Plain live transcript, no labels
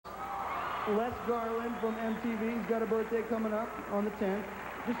Les Garland from MTV. He's got a birthday coming up on the 10th.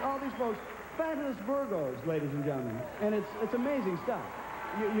 Just all these folks. Fabulous Virgos, ladies and gentlemen. And it's amazing stuff.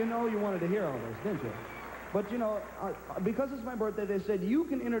 You know you wanted to hear all this, didn't you? But, you know, because it's my birthday, they said you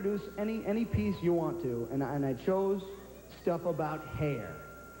can introduce any piece you want to. And I chose stuff about hair.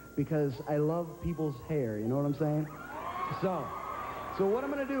 Because I love people's hair, you know what I'm saying? So what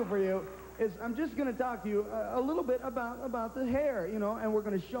I'm going to do for you is I'm just going to talk to you a little bit about the hair, you know, and we're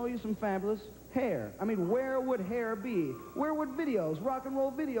going to show you some fabulous hair. I mean, where would hair be? Where would videos, rock and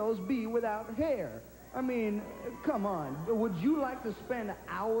roll videos, be without hair? I mean, come on. Would you like to spend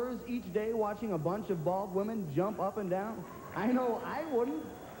hours each day watching a bunch of bald women jump up and down? I know I wouldn't.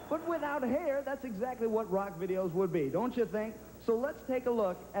 But without hair, that's exactly what rock videos would be, don't you think? So let's take a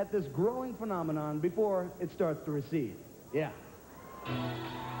look at this growing phenomenon before it starts to recede. Yeah.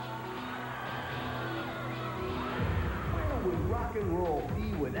 Where would rock and roll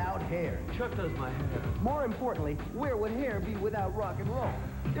be without hair? Chuck does my hair. More importantly, where would hair be without rock and roll?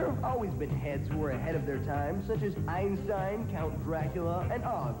 There have always been heads who were ahead of their time, such as Einstein, Count Dracula, and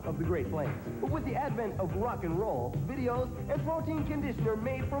Og of the Great Plains. But with the advent of rock and roll, videos, and protein conditioner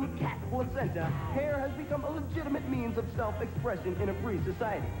made from cat placenta, hair has become a legitimate means of self-expression in a free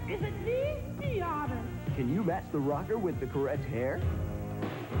society. Is it me? Be honest. Can you match the rocker with the correct hair?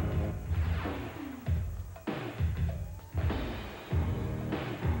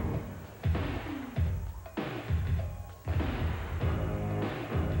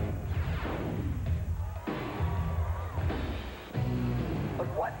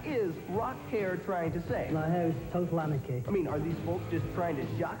 What is rock hair trying to say? My hair is total anarchy. I mean, are these folks just trying to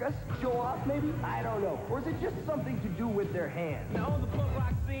shock us? Show off, maybe? I don't know. Or is it just something to do with their hands? Now on the punk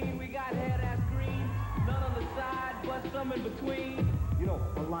rock scene, we got hair that's green, none on the side, but some in between. You know,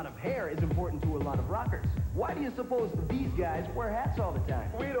 a lot of hair is important to a lot of rockers. Why do you suppose these guys wear hats all the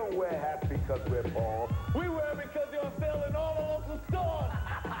time? We don't wear hats because we're bald. We wear it because they're selling all the local stores.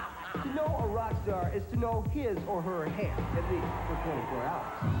 To know a rock star is to know his or her hair, at least for 24 hours.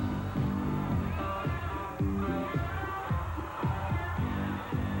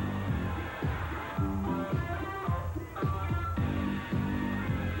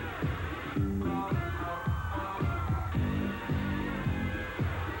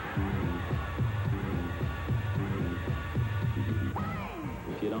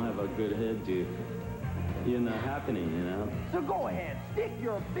 If you don't have a good head, you're not happening, you know? So go ahead, stick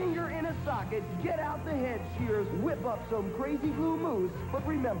your finger in a socket, get out the head shears, whip up some crazy blue moose, but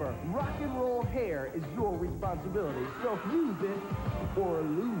remember, rock and roll hair is your responsibility, so use it or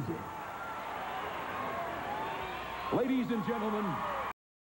lose it. Ladies and gentlemen,